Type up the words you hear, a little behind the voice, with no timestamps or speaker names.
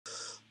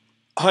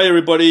Hi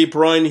everybody,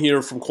 Brian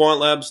here from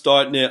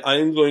quantlabs.net. I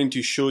am going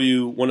to show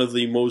you one of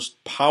the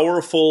most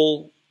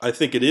powerful, I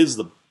think it is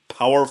the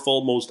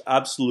powerful, most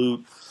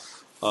absolute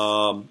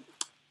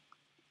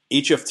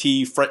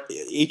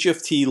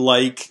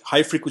HFT-like,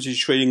 high frequency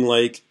trading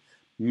like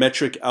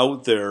metric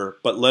out there,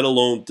 but let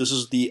alone, this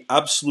is the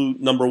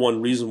absolute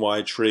 #1 reason why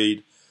I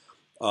trade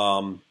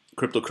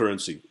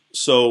cryptocurrency.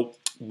 So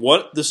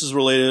what this is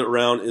related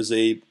around is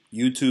a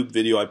YouTube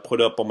video I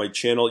put up on my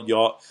channel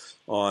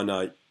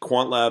on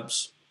Quant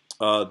Labs.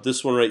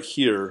 This one right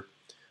here,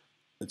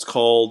 it's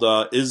called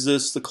 "Is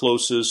this the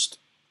closest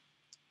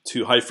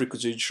to high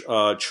frequency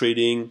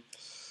trading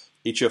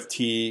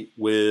HFT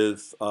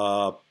with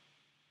I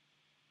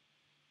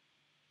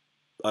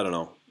don't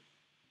know,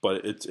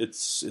 but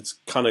it's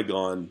kind of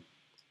gone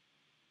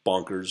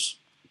bonkers.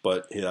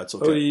 But hey, that's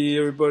okay. Howdy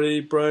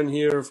everybody, Brian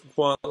here from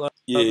quantlabs.net.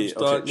 Yeah,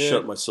 okay,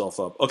 shut myself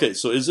up. Okay,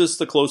 so is this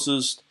the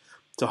closest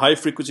to high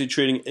frequency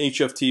trading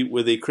HFT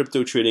with a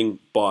crypto trading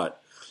bot?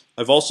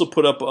 I've also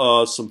put up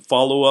some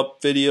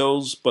follow-up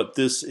videos, but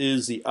this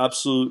is the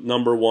absolute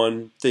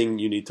 #1 thing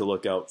you need to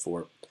look out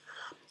for.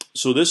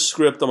 So this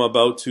script I'm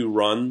about to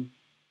run,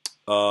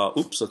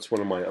 oops, that's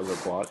one of my other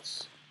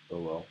bots. Oh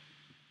well,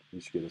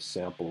 you should get a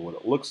sample of what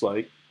it looks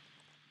like.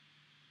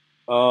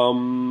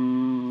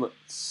 Let's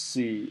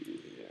see.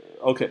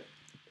 Okay,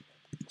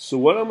 so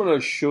what I'm going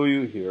to show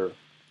you here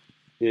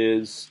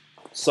is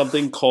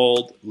something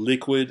called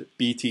liquid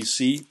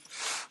BTC.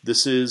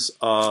 This is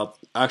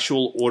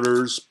actual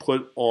orders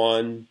put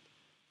on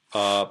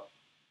Binance.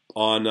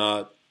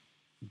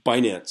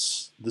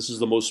 This is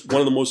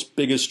one of the most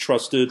biggest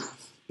trusted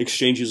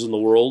exchanges in the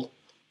world.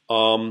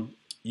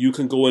 You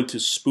can go into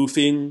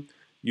spoofing,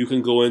 you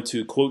can go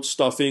into quote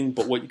stuffing,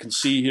 but what you can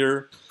see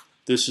here,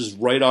 this is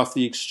right off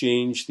the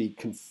exchange, the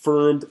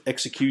confirmed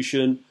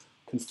execution,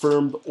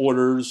 confirmed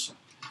orders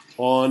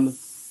on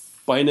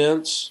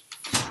Binance.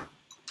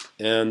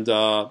 And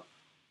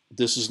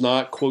this is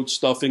not quote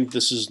stuffing.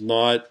 This is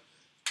not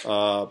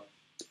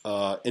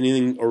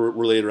anything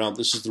related around.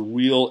 This is the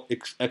real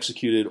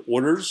executed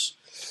orders.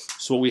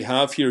 So what we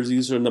have here is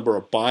these are the number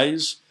of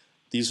buys.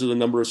 These are the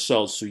number of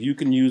sells. So you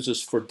can use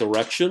this for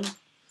direction,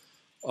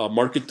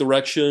 market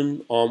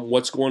direction on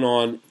what's going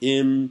on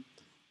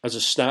as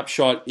a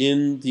snapshot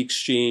in the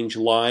exchange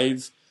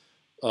live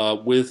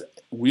with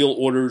real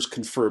orders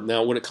confirmed.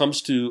 Now, when it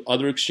comes to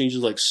other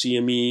exchanges like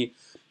CME,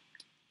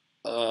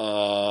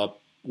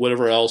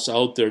 whatever else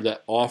out there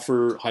that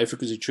offer high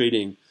frequency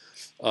trading,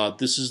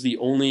 this is the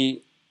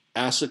only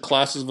asset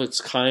classes of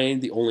its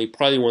kind,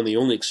 probably one of the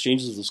only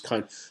exchanges of this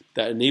kind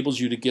that enables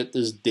you to get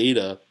this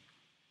data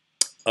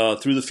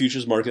through the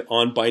futures market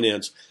on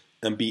Binance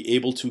and be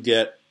able to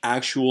get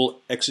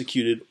actual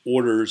executed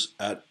orders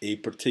at a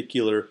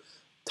particular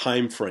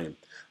time frame.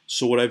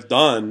 So what I've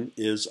done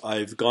is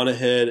I've gone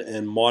ahead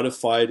and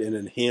modified and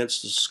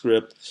enhanced the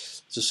script.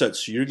 As I said,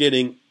 so you're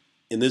getting,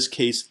 in this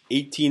case,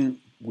 18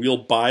 real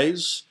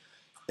buys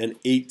and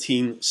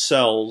 18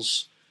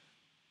 sells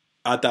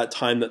at that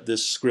time that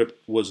this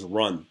script was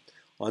run.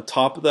 On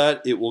top of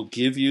that, it will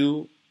give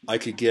you, I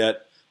could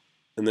get,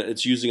 and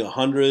it's using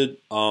 100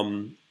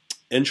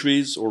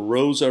 entries or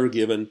rows that are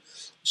given,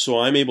 so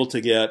I'm able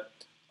to get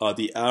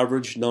the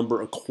average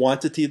number of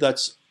quantity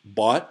that's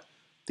bought,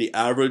 the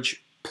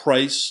average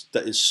price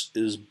that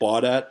is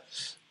bought at,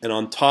 and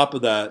on top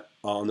of that,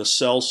 on the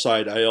sell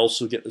side, I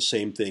also get the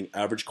same thing,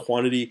 average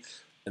quantity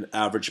and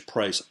average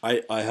price.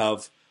 Let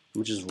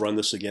me just run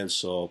this again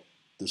so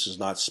this is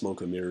not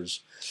smoke and mirrors.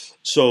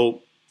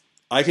 So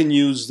I can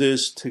use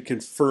this to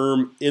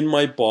confirm in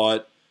my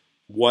bot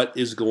what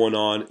is going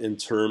on in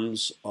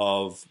terms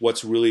of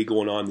what's really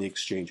going on in the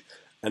exchange.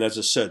 And as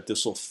I said,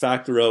 this will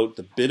factor out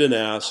the bid and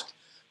ask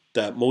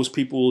that most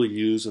people will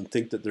use and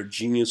think that they're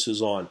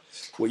geniuses on.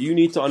 What you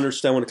need to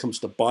understand when it comes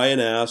to buy and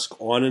ask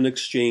on an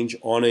exchange,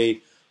 on a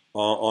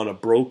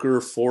broker,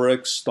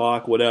 forex,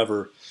 stock,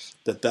 whatever,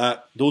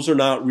 those are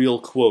not real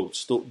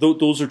quotes.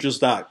 Those are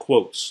just that,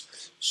 quotes.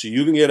 So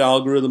you can get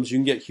algorithms, you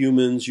can get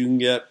humans, you can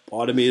get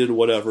automated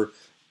whatever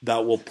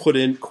that will put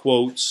in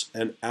quotes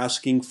and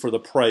asking for the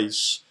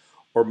price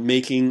or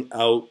making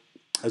out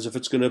as if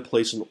it's going to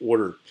place an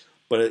order.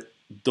 But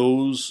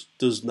those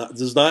does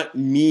not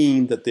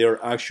mean that they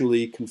are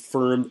actually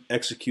confirmed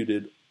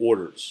executed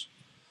orders.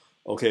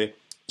 Okay,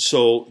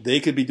 so they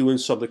could be doing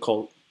something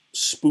called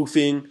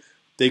spoofing.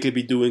 They could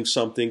be doing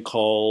something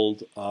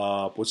called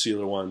what's the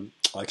other one?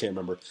 I can't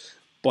remember.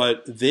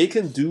 But they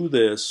can do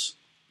this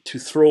to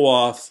throw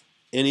off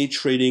any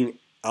trading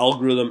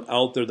algorithm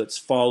out there that's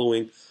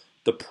following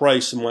the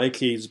price, in my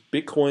case,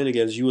 Bitcoin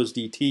against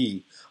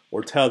USDT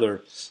or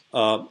Tether,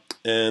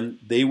 and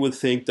they would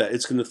think that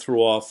it's going to throw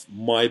off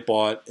my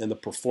bot and the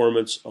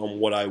performance on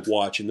what I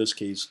watch, in this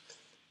case,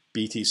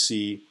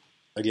 BTC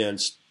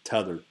against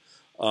Tether.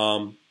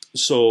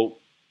 So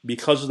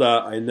because of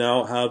that, I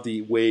now have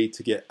the way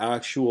to get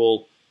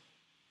actual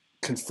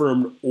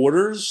confirmed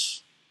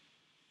orders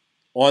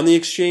on the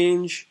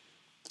exchange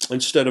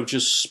instead of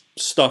just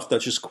stuff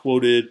that's just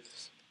quoted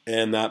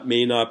and that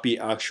may not be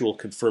actual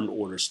confirmed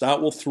orders. That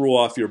will throw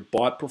off your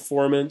bot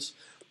performance.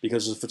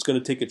 because if it's going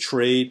to take a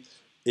trade,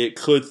 it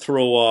could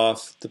throw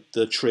off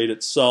the trade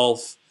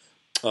itself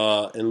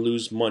and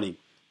lose money.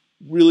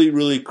 Really,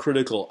 really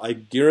critical. I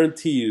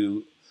guarantee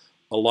you,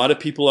 a lot of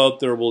people out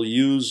there will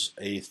use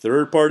a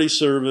third-party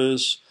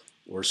service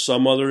or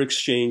some other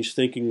exchange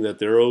thinking that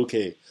they're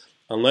okay.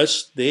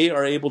 Unless they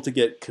are able to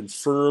get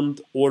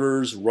confirmed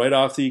orders right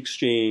off the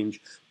exchange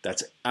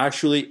that's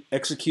actually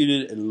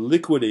executed and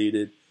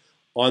liquidated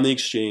on the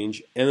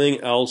exchange,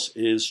 anything else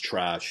is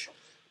trash.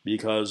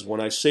 Because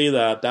when I say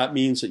that, that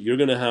means that you're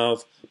going to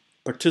have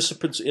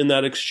participants in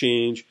that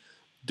exchange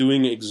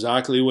doing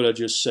exactly what I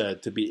just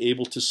said, to be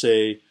able to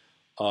say,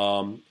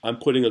 I'm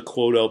putting a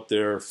quote out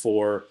there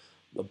for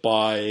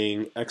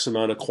buying X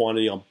amount of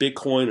quantity on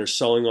Bitcoin or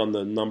selling on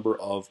the number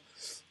of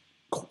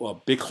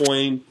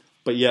Bitcoin,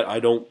 but yet I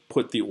don't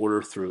put the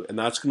order through, and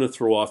that's going to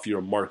throw off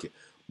your market.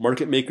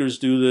 Market makers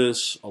do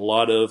this. A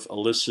lot of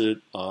illicit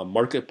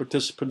market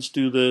participants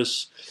do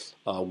this.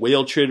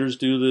 Whale traders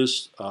do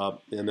this,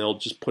 and they'll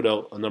just put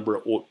out a number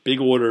of big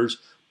orders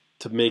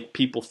to make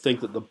people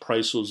think that the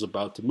price was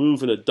about to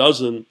move, and it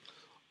doesn't,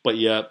 but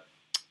yet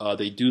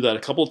they do that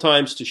a couple of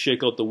times to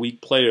shake out the weak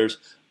players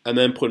and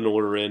then put an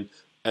order in,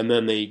 and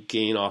then they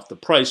gain off the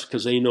price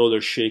because they know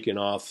they're shaking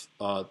off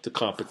the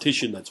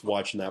competition that's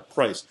watching that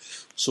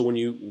price. So when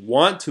you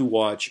want to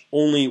watch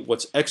only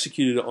what's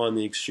executed on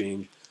the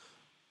exchange,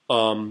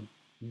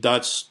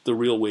 that's the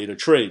real way to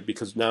trade,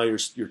 because now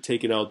you're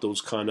taking out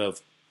those kind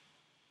of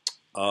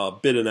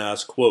bid and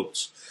ask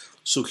quotes.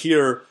 So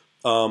here,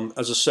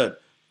 as I said,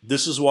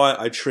 this is why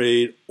I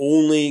trade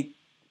only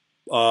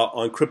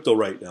on crypto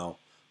right now.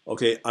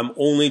 Okay, I'm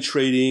only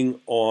trading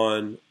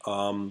on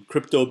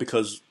crypto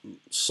because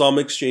some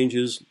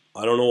exchanges,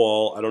 I don't know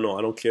all, I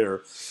don't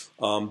care,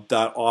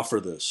 that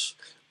offer this.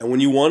 And when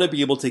you want to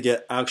be able to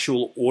get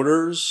actual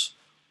orders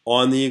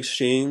on the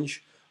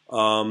exchange,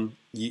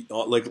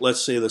 like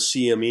let's say the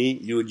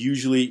CME, you would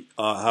usually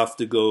have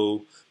to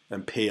go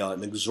and pay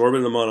an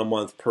exorbitant amount a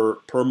month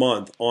per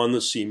month on the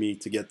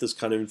CME to get this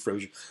kind of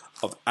information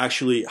of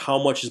actually how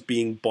much is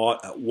being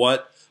bought at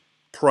what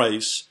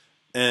price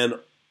and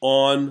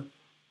on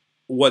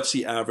what's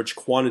the average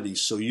quantity,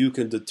 so you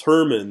can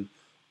determine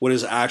what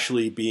is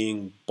actually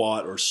being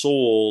bought or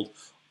sold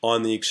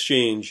on the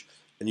exchange,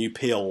 and you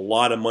pay a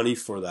lot of money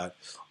for that.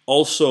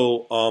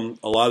 Also,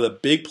 a lot of the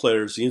big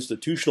players, the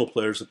institutional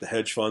players like the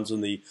hedge funds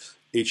and the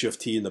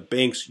HFT and the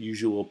banks,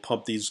 usually will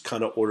pump these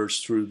kind of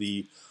orders through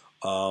the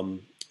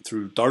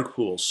through dark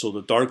pools. So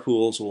the dark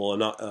pools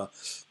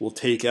will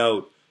take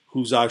out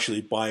who's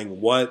actually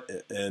buying what,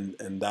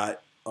 and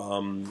that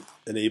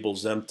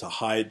enables them to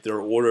hide their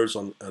orders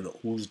on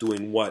who's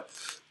doing what.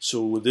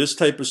 So with this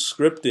type of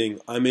scripting,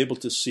 I'm able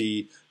to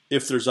see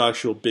if there's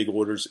actual big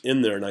orders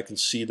in there, and I can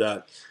see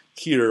that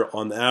here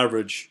on the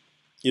average,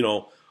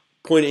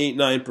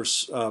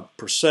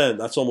 0.89%.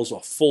 That's almost a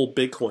full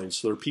Bitcoin.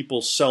 So there are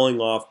people selling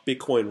off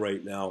Bitcoin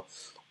right now,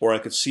 or I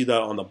could see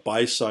that on the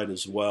buy side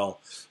as well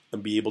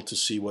and be able to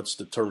see what's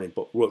determining.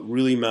 But what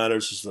really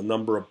matters is the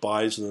number of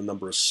buys and the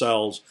number of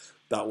sells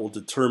that will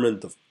determine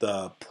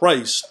the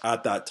price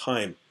at that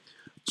time.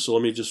 So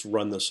let me just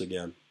run this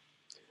again.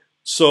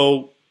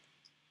 So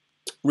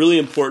really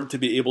important to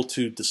be able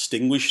to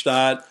distinguish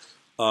that,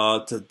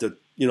 to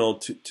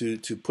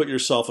put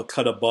yourself a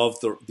cut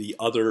above the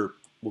other,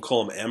 we'll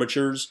call them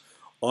amateurs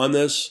on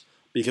this,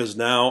 because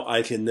now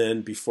I can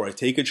then, before I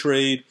take a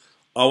trade,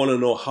 I want to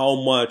know how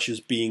much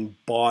is being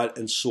bought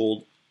and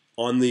sold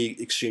on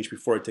the exchange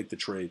before I take the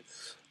trade.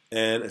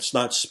 And it's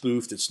not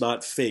spoofed, it's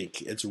not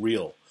fake, it's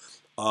real.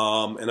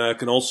 And I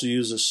can also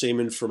use the same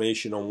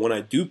information on when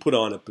I do put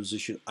on a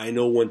position. I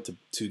know when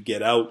to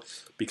get out,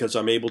 because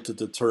I'm able to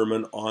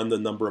determine on the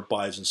number of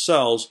buys and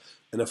sells.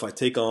 And if I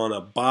take on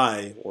a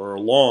buy or a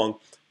long,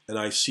 and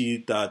I see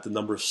that the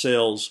number of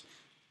sales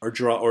are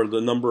or the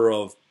number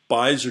of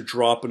buys are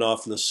dropping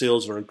off and the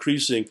sales are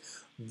increasing,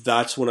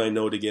 that's when I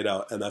know to get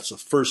out. And that's the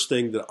first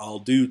thing that I'll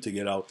do to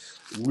get out.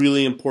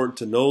 Really important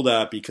to know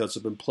that, because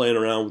I've been playing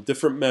around with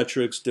different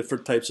metrics,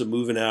 different types of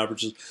moving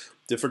averages,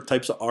 different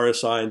types of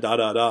RSI and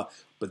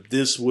but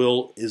this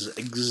is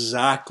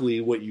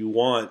exactly what you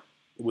want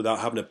without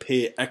having to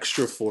pay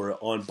extra for it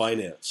on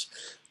Binance.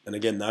 And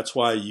again, that's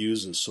why I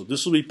use this. So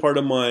this will be part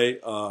of my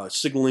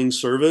signaling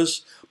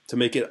service to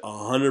make it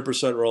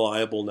 100%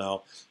 reliable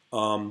now.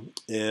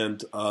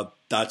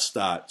 That's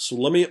that. So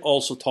let me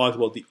also talk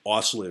about the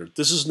oscillator.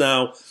 This is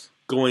now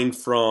going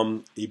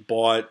from a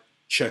bot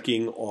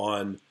checking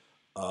on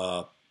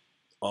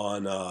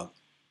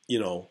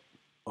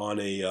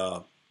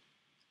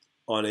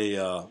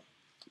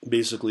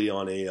basically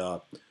on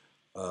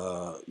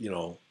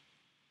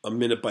a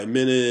minute by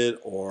minute,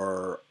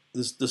 or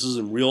this is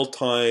in real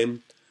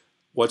time,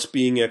 what's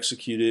being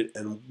executed.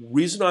 And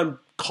reason I'm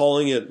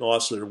calling it an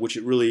oscillator, which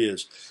it really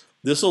is,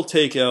 this will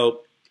take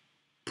out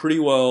pretty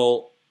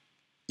well,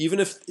 even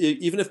if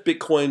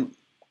Bitcoin,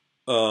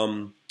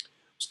 was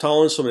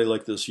telling somebody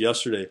like this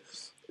yesterday,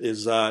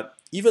 is that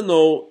even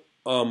though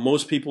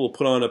most people will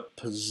put on a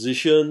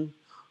position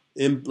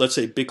in, let's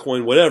say,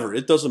 Bitcoin, whatever,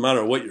 it doesn't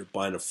matter what you're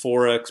buying, a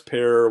Forex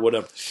pair or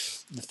whatever.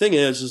 The thing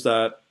is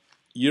that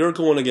you're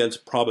going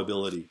against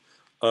probability.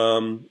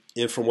 And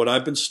from what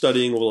I've been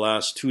studying over the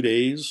last 2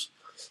 days,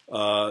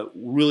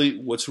 really,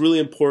 what's really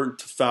important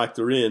to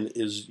factor in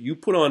is you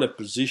put on a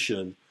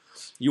position,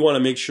 you want to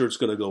make sure it's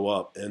going to go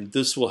up, and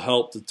this will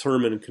help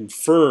determine and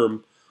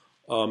confirm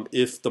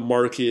if the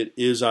market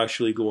is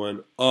actually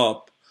going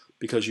up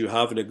because you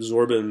have an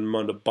exorbitant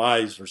amount of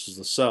buys versus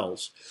the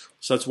sells.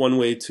 So that's one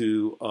way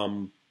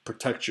to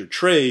protect your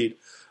trade.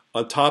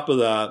 On top of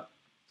that,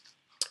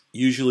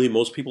 usually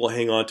most people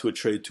hang on to a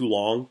trade too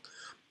long.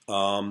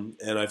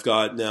 And I've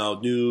got now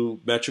new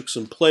metrics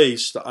in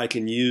place that I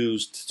can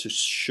use to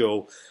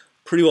show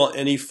pretty well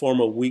any form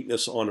of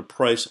weakness on a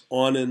price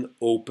on an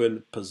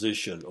open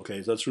position.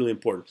 Okay, so that's really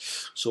important.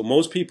 So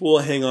most people will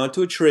hang on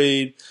to a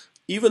trade,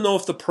 even though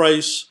if the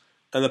price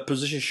and the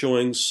position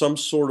showing some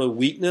sort of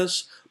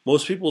weakness,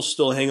 most people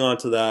still hang on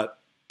to that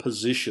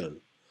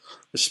position,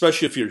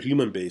 especially if you're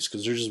human based,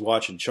 because they're just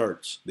watching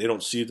charts. They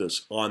don't see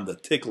this on the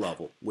tick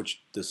level,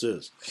 which this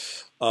is.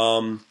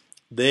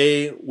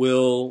 They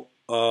will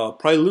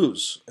probably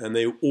lose, and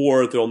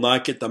they'll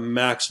not get the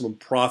maximum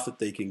profit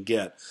they can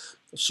get.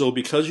 So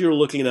because you're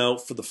looking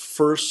out for the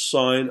first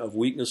sign of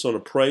weakness on a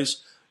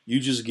price, you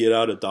just get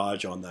out of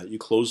dodge on that. You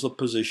close the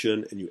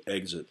position and you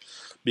exit,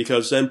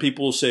 because then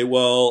people will say,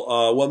 well,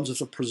 what happens if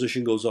the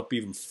position goes up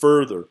even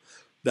further?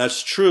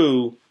 That's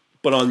true,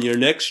 but on your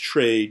next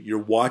trade, you're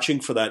watching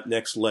for that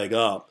next leg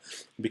up.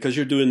 Because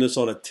you're doing this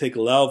on a tick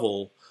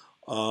level,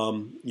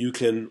 you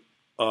can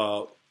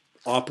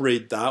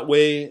operate that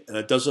way, and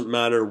it doesn't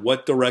matter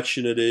what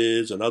direction it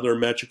is and other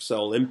metrics that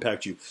will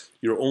impact you.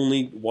 You're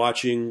only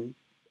watching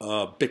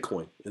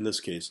Bitcoin in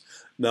this case.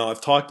 Now, I've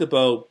talked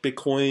about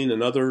Bitcoin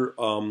and other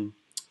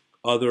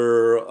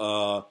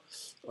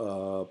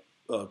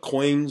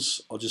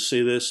coins. I'll just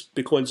say this: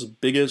 Bitcoin's the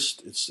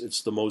biggest.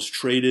 It's the most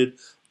traded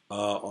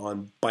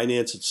on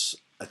Binance. It's,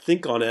 I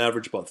think, on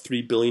average about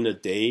 3 billion a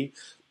day.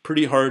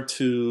 Pretty hard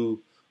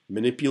to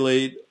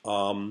manipulate,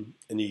 and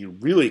you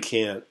really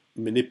can't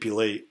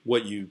manipulate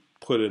what you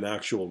put an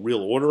actual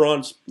real order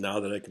on. Now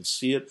that I can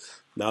see it,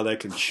 now that I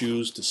can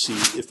choose to see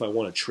if I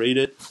want to trade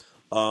it.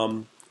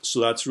 So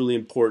that's really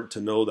important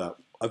to know that.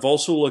 I've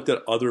also looked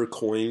at other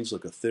coins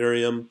like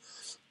Ethereum.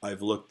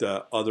 I've looked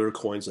at other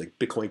coins like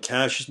Bitcoin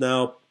Cash is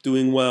now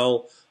doing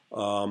well,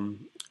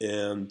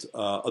 and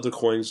other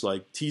coins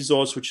like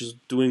Tezos, which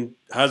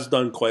has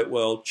done quite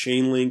well,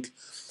 Chainlink,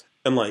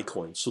 and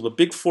Litecoin. So the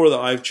big four that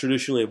I've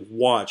traditionally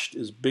watched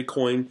is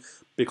Bitcoin,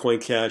 Bitcoin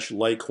Cash,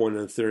 Litecoin,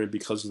 and Ethereum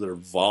because of their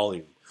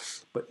volume.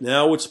 But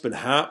now what's been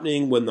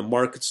happening when the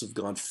markets have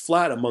gone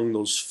flat among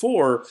those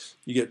four,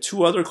 you get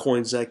two other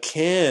coins that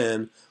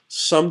can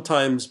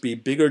sometimes be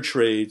bigger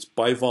trades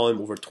by volume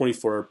over a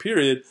 24-hour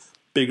period,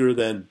 bigger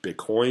than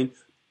Bitcoin,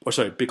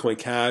 Bitcoin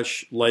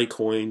Cash,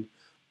 Litecoin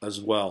as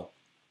well.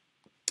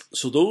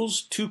 So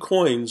those two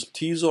coins,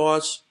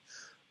 Tezos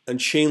and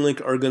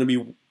Chainlink, are going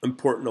to be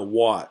important to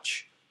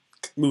watch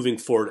moving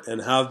forward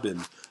and have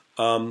been.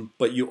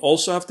 But you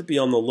also have to be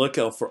on the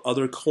lookout for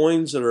other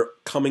coins that are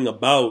coming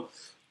about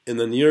in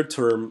the near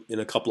term, in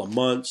a couple of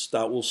months,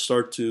 that will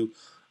start to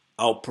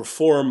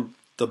outperform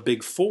the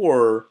big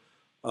four.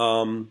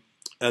 And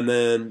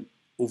then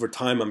over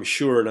time, I'm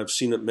sure, and I've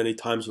seen it many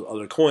times with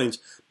other coins,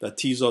 that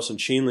Tezos and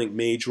Chainlink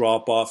may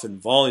drop off in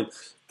volume,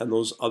 and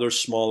those other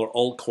smaller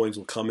altcoins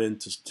will come in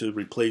to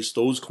replace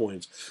those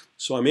coins.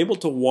 So I'm able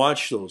to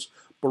watch those.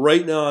 But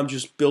right now, I'm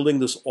just building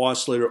this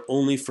oscillator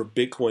only for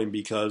Bitcoin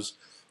because,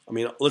 I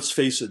mean, let's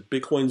face it,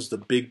 Bitcoin's the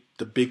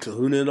big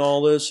kahuna in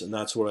all this, and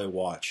that's what I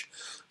watch.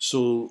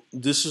 So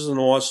this is an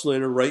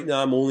oscillator. Right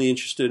now, I'm only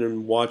interested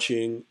in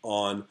watching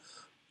on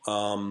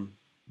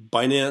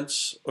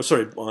Binance,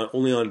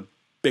 only on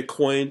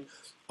Bitcoin.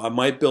 I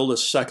might build a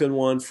second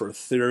one for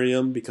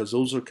Ethereum because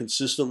those are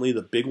consistently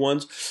the big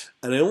ones.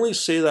 And I only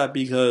say that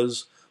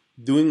because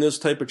doing this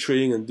type of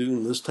trading and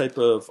doing this type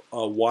of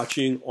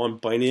watching on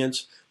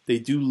Binance, they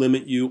do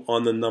limit you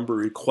on the number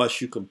of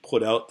requests you can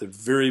put out. They're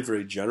very,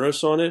 very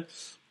generous on it,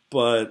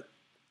 but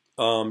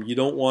you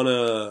don't want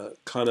to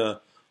kind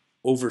of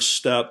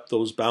overstep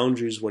those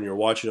boundaries when you're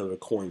watching other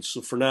coins.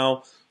 So for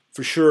now,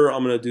 for sure,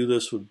 I'm going to do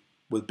this with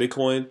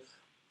Bitcoin.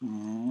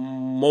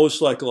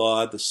 Most likely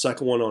I'll add the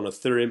second one on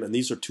Ethereum, and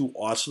these are two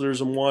oscillators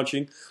I'm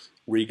watching,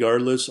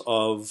 regardless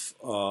of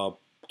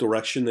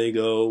direction they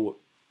go,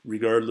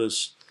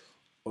 regardless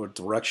of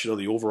direction of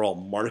the overall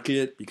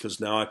market,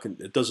 because now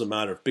it doesn't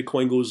matter if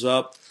Bitcoin goes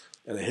up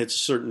and it hits a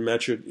certain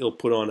metric, it'll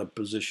put on a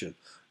position.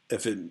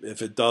 If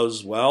it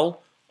does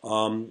well,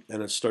 and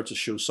it starts to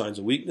show signs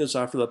of weakness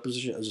after that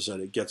position, as I said,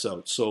 it gets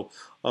out. So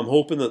I'm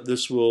hoping that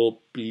this will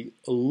be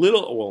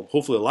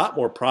hopefully a lot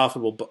more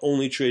profitable, but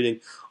only trading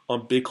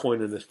on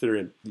Bitcoin and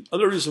Ethereum. The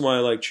other reason why I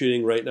like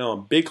trading right now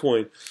on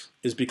Bitcoin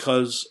is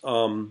because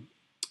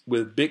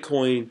with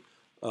Bitcoin,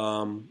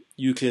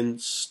 you can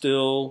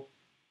still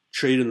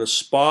trade in the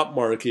spot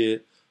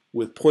market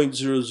with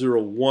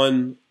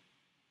 0.001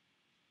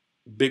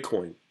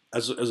 Bitcoin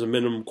as a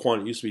minimum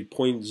quantity. It used to be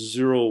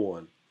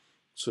 0.01.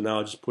 So now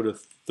I just put a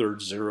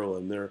third zero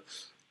in there.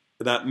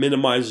 That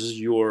minimizes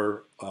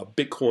your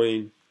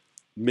Bitcoin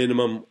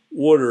minimum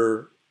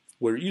order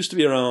where it used to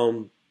be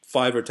around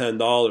 $5 or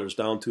 $10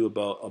 down to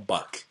about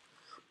 $1.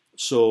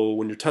 So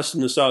when you're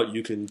testing this out,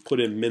 you can put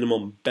in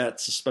minimum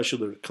bets,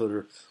 especially because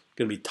they're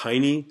going to be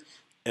tiny.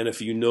 And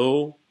if you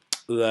know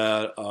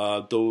that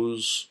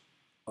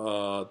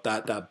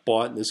that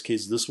bot, in this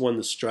case, this one,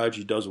 the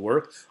strategy does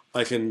work,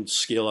 I can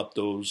scale up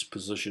those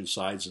position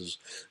sizes.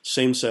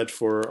 Same said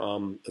for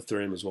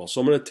Ethereum as well.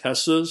 So I'm going to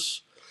test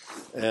this,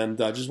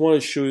 and I just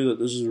want to show you that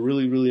this is a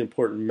really, really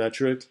important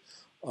metric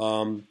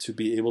to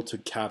be able to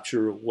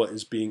capture what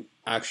is being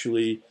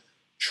actually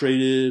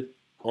traded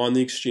on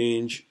the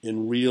exchange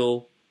in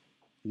real,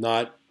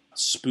 not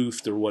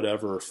spoofed or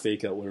whatever, or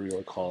fake out, whatever you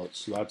want to call it.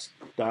 So that's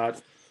that.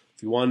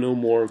 If you want to know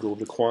more, go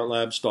to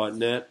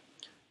quantlabs.net,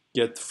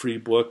 get the free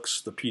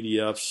books, the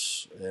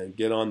PDFs, and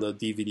get on the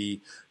DVD.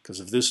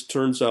 Because if this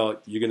turns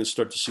out, you're going to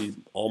start to see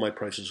all my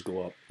prices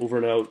go up. Over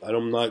and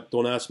out.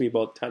 Don't ask me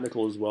about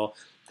technical as well,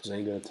 because I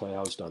ain't going to tell you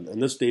how it's done.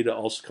 And this data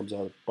also comes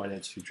out of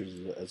Binance Futures,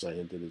 as I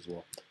hinted as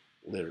well.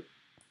 Later.